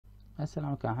السلام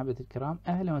عليكم أحبتي الكرام،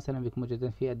 أهلا وسهلا بكم مجددا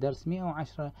في الدرس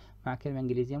 110 مع كلمة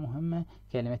إنجليزية مهمة،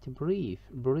 كلمة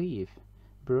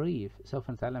brief.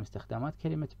 سوف نتعلم استخدامات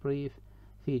كلمة brief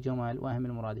في جمل وأهم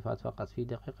المرادفات فقط في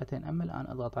دقيقتين. أما الآن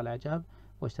اضغط على إعجاب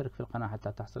واشترك في القناة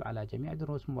حتى تحصل على جميع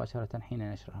الدروس مباشرة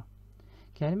حين نشرها.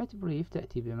 كلمة brief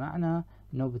تأتي بمعنى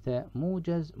نبذة،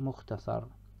 موجز، مختصر.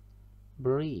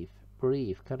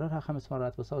 brief كررها 5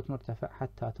 مرات بصوت مرتفع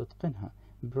حتى تتقنها.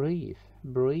 brief.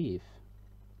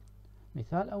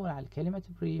 مثال أول على كلمة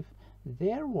brief: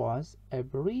 There was a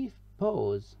brief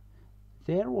pause.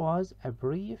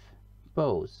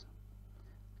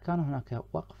 كان هناك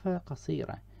وقفة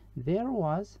قصيرة. There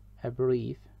was a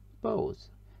brief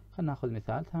pause. خلنا نأخذ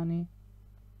مثال ثاني.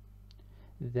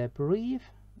 The brief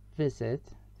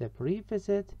visit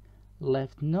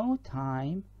left no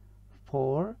time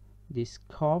for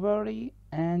discovery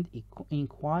and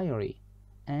inquiry.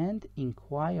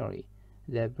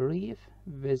 The brief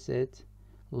visit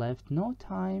left no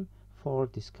time for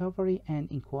discovery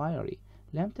and inquiry.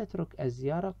 لم تترك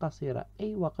الزيارة القصيرة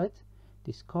أي وقت.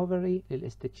 discovery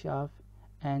للاستكشاف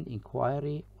and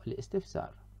inquiry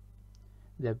والاستفسار.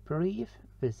 The brief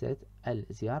visit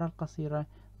الزيارة القصيرة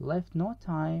left no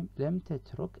time لم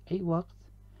تترك أي وقت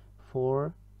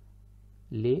for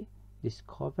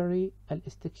discovery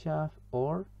الاستكشاف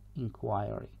or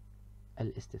inquiry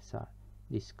الاستفسار.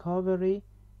 discovery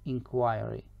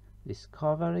inquiry.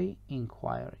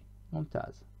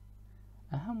 ممتاز.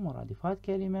 أهم مرادفات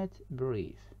كلمة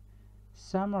brief: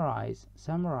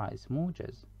 summarize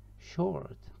موجز،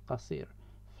 short قصير،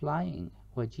 flying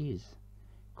وجيز،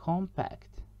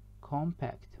 compact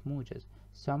موجز،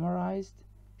 summarized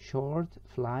short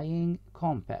flying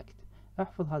compact.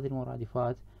 احفظ هذه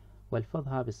المرادفات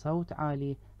والفظها بصوت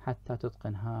عالي حتى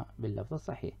تتقنها باللفظ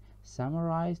الصحيح.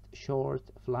 summarized short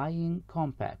flying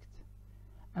compact.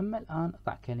 أما الآن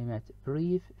ضع كلمة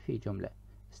brief في جملة.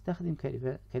 استخدم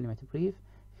كلمة brief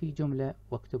في جملة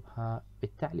واكتبها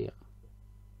بالتعليق.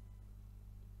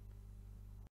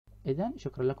 إذن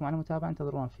شكرا لكم على المتابعة.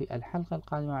 انتظرونا في الحلقة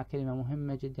القادمة مع كلمة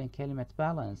مهمة جدا، كلمة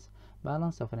balance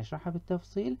سوف نشرحها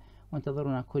بالتفصيل.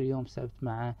 وانتظرونا كل يوم سبت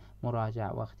مع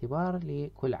مراجعة واختبار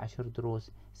لكل 10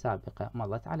 دروس سابقة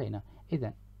مضت علينا.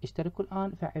 إذن اشتركوا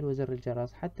الآن، فعلوا زر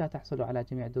الجرس حتى تحصلوا على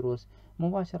جميع الدروس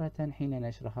مباشرة حين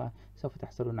نشرها. سوف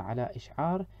تحصلون على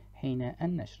إشعار حين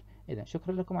النشر. إذن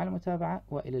شكرا لكم على المتابعة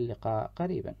وإلى اللقاء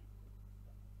قريبا.